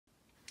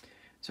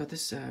So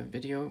this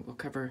video will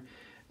cover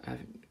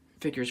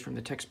figures from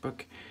the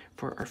textbook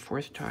for our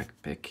fourth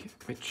topic,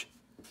 which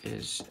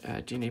is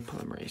DNA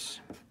polymerase.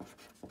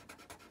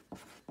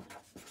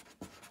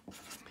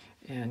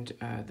 And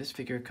this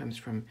figure comes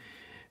from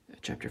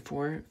chapter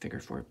 4, figure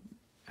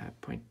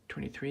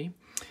 4.23.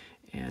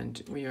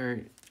 And we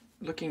are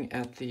looking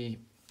at the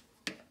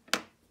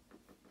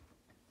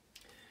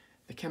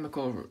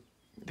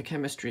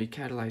chemistry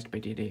catalyzed by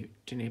DNA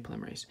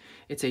polymerase.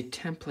 It's a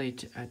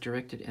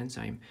template-directed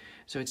enzyme.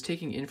 So it's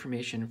taking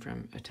information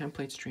from a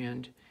template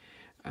strand.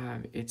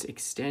 It's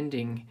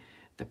extending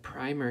the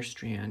primer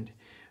strand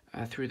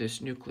through this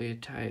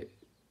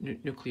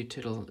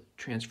nucleotidal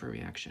transfer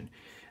reaction.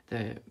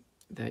 The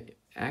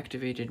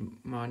activated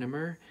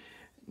monomer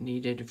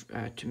needed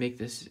to make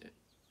this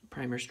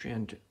primer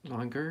strand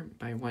longer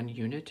by 1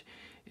 unit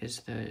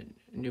is the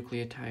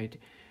nucleotide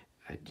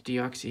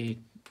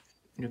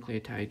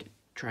deoxynucleotide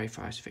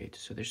triphosphate.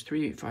 So there's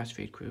 3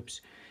 phosphate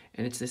groups,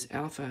 and it's this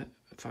alpha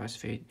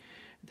phosphate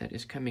that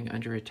is coming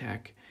under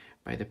attack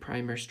by the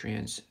primer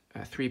strand's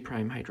 3'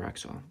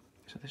 hydroxyl.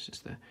 So this is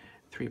the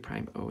 3'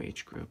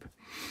 OH group,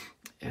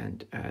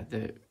 and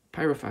the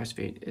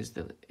pyrophosphate is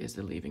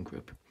the leaving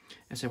group.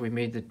 And so we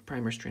made the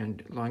primer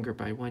strand longer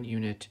by 1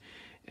 unit,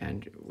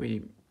 and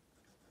we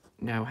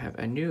now have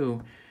a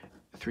new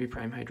 3'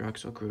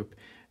 hydroxyl group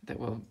that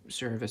will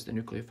serve as the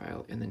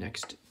nucleophile in the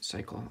next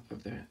cycle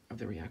of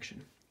the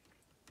reaction.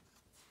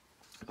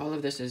 All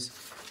of this is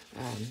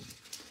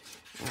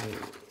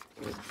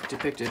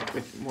depicted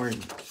with more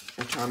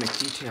atomic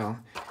detail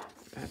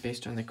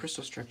based on the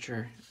crystal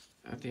structure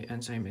of the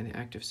enzyme in the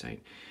active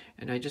site.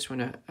 And I just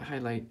want to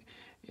highlight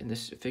in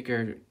this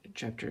figure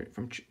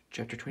from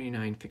chapter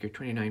 29, figure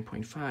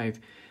 29.5,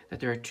 that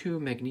there are 2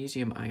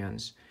 magnesium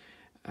ions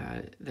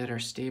that are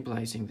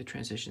stabilizing the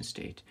transition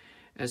state.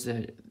 As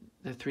the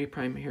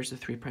 3', here's the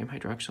 3'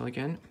 hydroxyl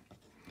again.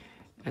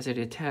 As it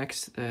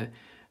attacks the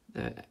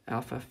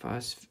alpha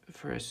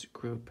phosphorus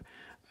group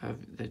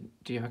of the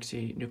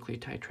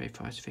deoxynucleotide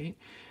triphosphate,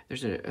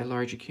 there's a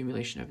large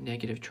accumulation of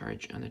negative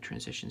charge on the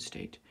transition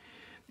state.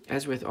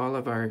 As with all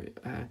of our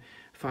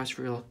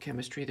phosphoryl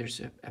chemistry, there's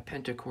a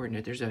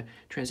pentacoordinate. There's a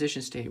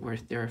transition state where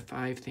there are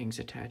 5 things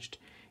attached.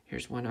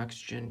 Here's 1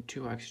 oxygen,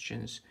 2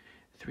 oxygens,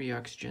 3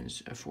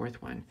 oxygens, a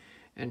 4th one.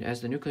 And as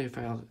the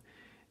nucleophile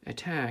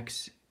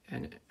attacks,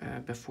 and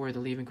before the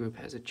leaving group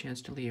has a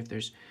chance to leave,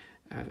 there's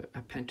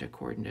a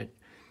pentacoordinate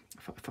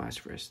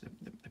phosphorus, the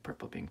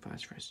purple being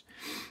phosphorus.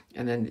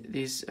 And then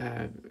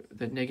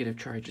the negative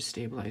charge is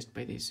stabilized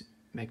by these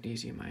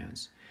magnesium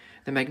ions.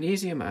 The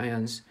magnesium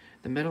ions,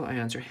 the metal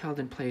ions, are held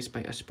in place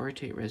by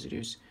aspartate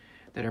residues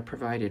that are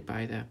provided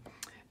by the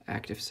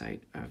active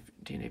site of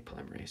DNA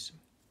polymerase.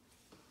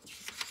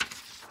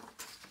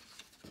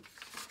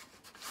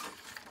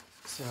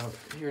 So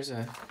here's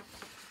an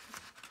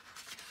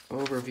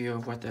overview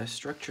of what the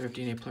structure of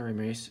DNA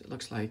polymerase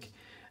looks like.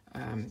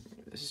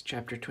 This is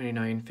chapter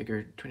 29,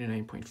 figure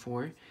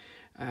 29.4.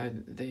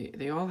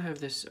 They all have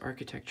this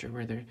architecture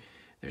where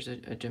there's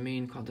a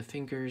domain called the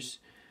fingers,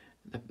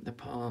 the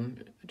palm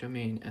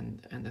domain,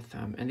 and the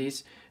thumb. And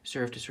these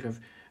serve to sort of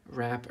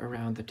wrap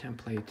around the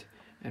template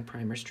and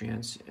primer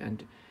strands.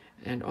 And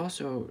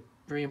also,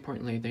 very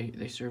importantly,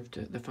 they serve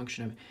to the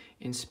function of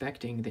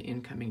inspecting the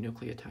incoming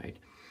nucleotide.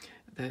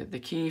 The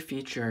key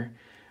feature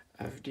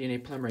of DNA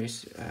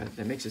polymerase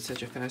that makes it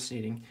such a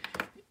fascinating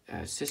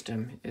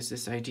system is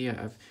this idea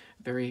of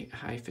very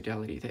high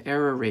fidelity. The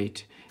error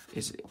rate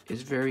is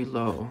very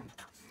low,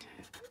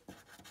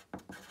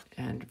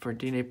 and for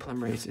DNA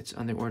polymerase, it's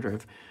on the order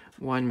of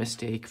 1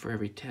 mistake for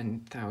every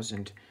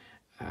 10,000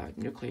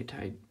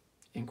 nucleotide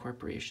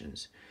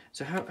incorporations.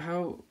 So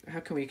how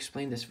can we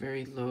explain this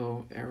very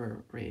low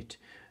error rate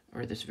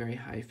or this very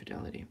high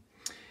fidelity?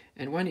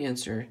 And one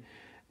answer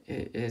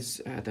is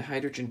the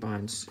hydrogen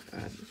bonds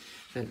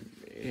that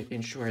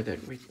ensure that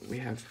we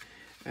have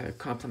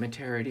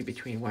complementarity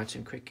between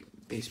Watson-Crick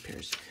base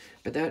pairs.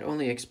 But that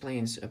only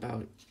explains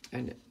about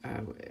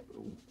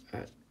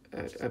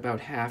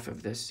half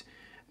of this,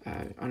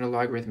 on a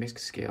logarithmic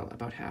scale,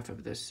 about half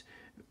of this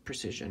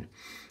precision.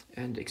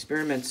 And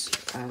experiments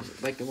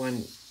like the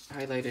one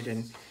highlighted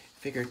in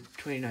figure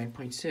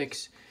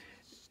 29.6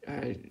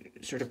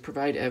 sort of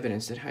provide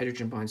evidence that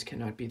hydrogen bonds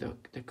cannot be the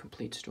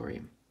complete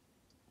story.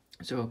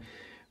 So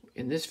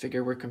in this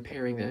figure, we're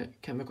comparing the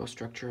chemical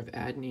structure of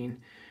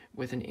adenine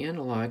with an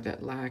analog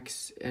that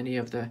lacks any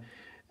of the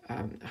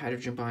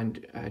hydrogen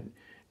bond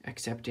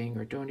accepting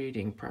or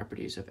donating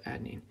properties of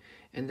adenine.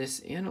 And this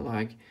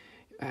analog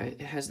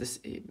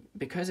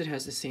because it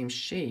has the same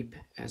shape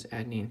as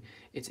adenine,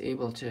 it's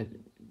able to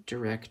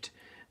direct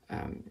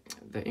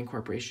the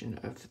incorporation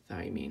of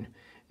thymine,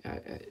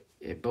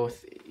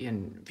 both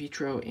in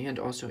vitro and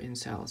also in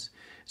cells.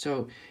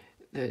 So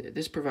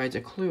this provides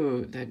a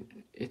clue that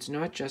it's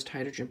not just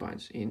hydrogen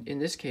bonds. In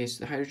this case,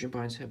 the hydrogen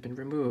bonds have been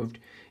removed,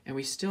 and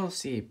we still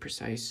see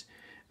precise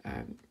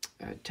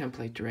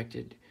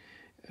template-directed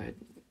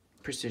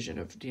precision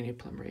of DNA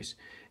polymerase.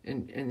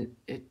 And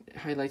it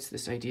highlights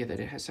this idea that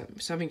it has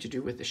something to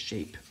do with the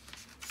shape.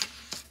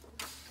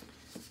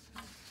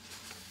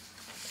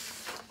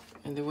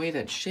 And the way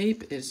that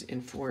shape is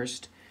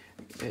enforced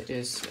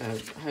is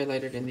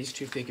highlighted in these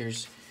two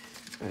figures,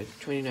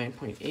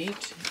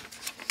 29.8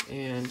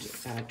 and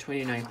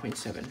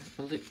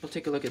 29.7. We'll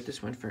take a look at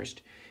this one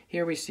first.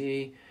 Here we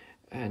see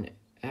an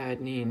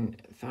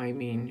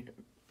adenine-thymine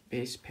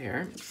base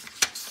pair.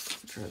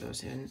 Throw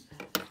those in.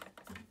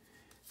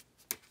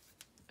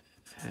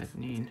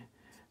 Adenine,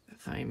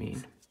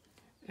 thymine.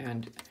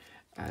 And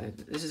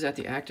this is at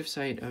the active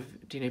site of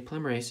DNA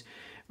polymerase.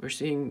 We're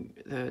seeing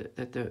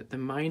that the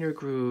minor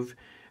groove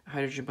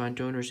hydrogen bond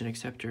donors and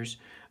acceptors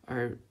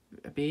are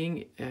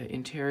being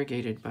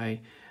interrogated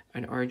by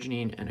an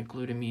arginine and a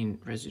glutamine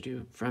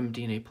residue from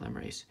DNA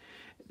polymerase.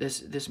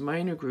 This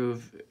minor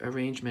groove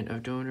arrangement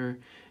of donor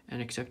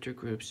and acceptor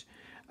groups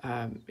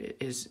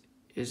is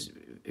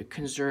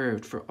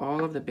conserved for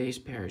all of the base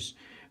pairs.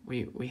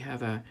 We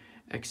have a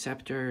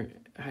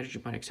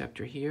hydrogen bond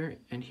acceptor here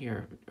and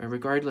here,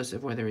 regardless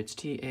of whether it's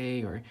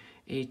TA or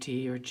AT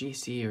or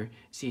GC or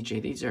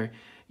CJ. These are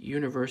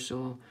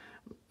universal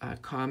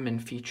common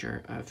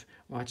feature of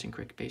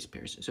Watson-Crick base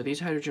pairs. So these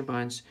hydrogen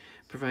bonds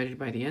provided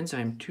by the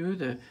enzyme to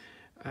the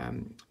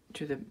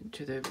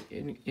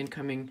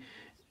incoming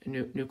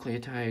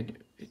nucleotide,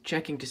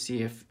 checking to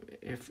see if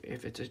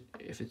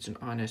it's an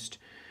honest,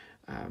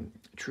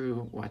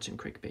 true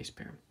Watson-Crick base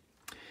pair.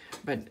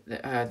 But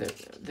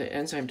the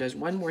enzyme does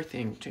one more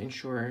thing to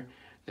ensure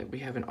that we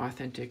have an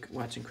authentic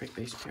Watson-Crick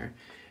base pair,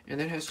 and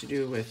that has to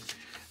do with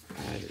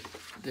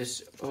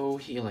this O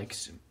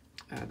helix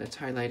that's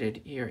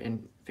highlighted here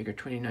in figure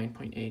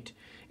 29.8.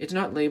 It's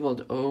not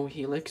labeled O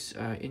helix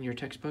in your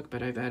textbook,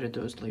 but I've added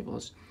those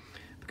labels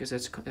because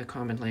that's a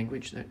common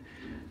language that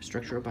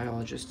structural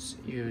biologists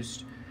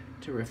used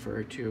to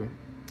refer to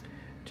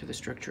the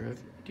structure of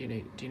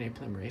DNA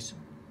polymerase.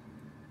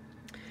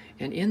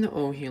 And in the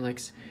O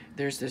helix,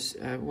 there's this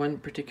one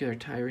particular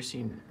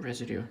tyrosine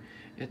residue.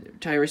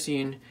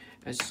 Tyrosine,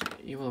 as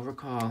you will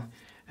recall,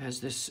 has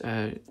this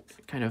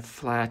kind of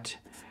flat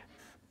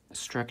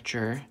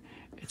structure.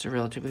 It's a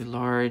relatively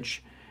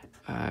large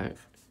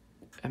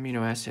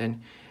amino acid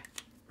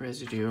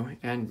residue,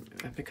 and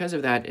because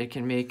of that, it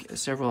can make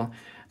several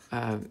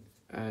van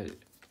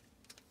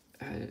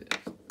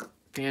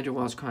der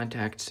Waals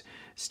contacts,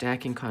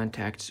 stacking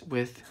contacts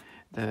with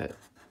the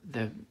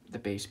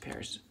base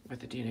pairs, with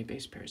the DNA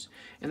base pairs.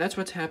 And that's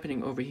what's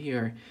happening over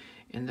here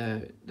in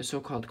the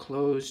so-called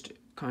closed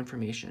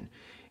conformation.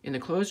 In the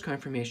closed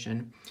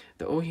conformation,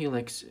 the O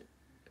helix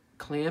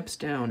clamps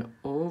down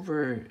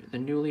over the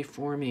newly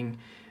forming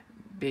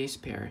base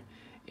pair,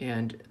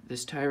 and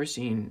this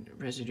tyrosine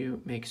residue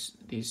makes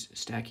these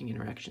stacking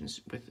interactions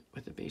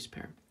with the base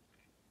pair.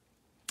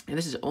 And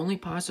this is only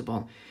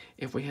possible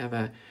if we have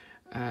a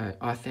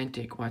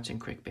authentic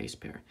Watson-Crick base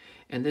pair.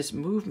 And this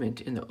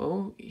movement in the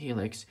O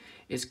helix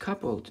is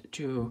coupled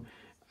to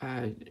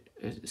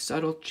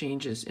subtle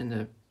changes in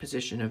the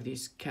position of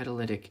these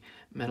catalytic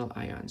metal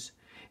ions,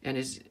 and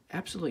is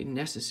absolutely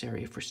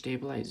necessary for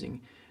stabilizing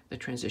the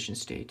transition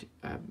state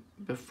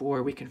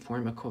before we can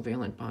form a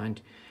covalent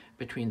bond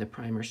between the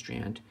primer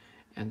strand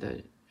and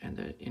the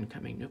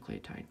incoming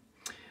nucleotide.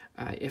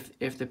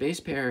 If the base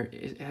pair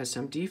has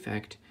some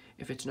defect,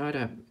 if it's not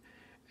a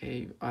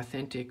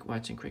authentic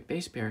Watson-Crick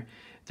base pair,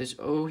 this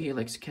O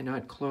helix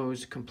cannot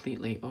close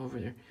completely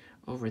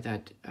over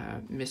that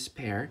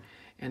mispair,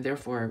 and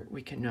therefore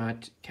we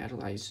cannot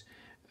catalyze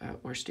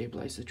or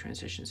stabilize the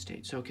transition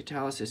state. So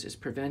catalysis is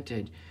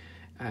prevented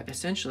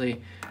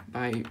essentially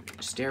by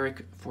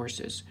steric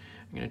forces.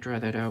 I'm going to draw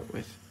that out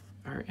with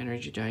our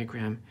energy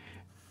diagram.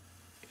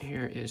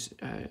 Here is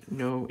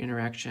no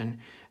interaction.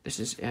 This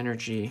is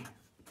energy.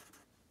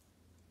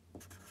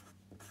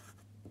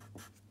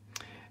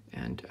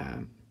 And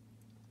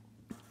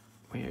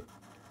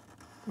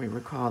we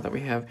recall that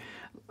we have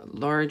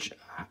large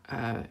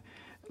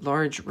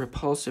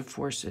repulsive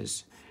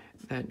forces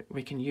that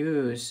we can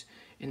use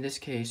in this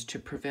case to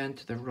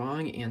prevent the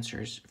wrong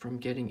answers from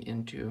getting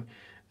into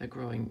the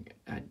growing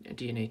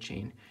DNA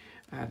chain.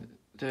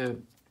 The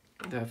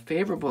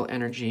favorable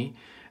energy,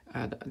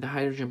 the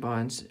hydrogen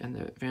bonds and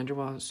the van der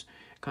Waals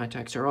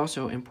contacts are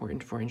also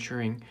important for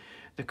ensuring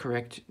the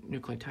correct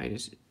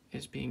nucleotide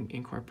is being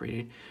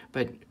incorporated,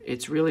 but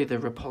it's really the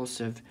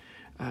repulsive,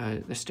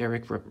 the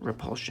steric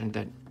repulsion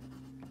that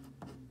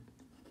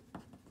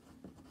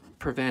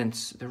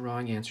prevents the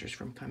wrong answers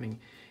from coming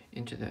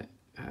into the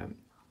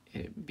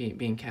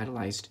being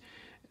catalyzed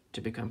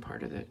to become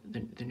part of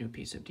the new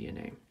piece of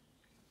DNA.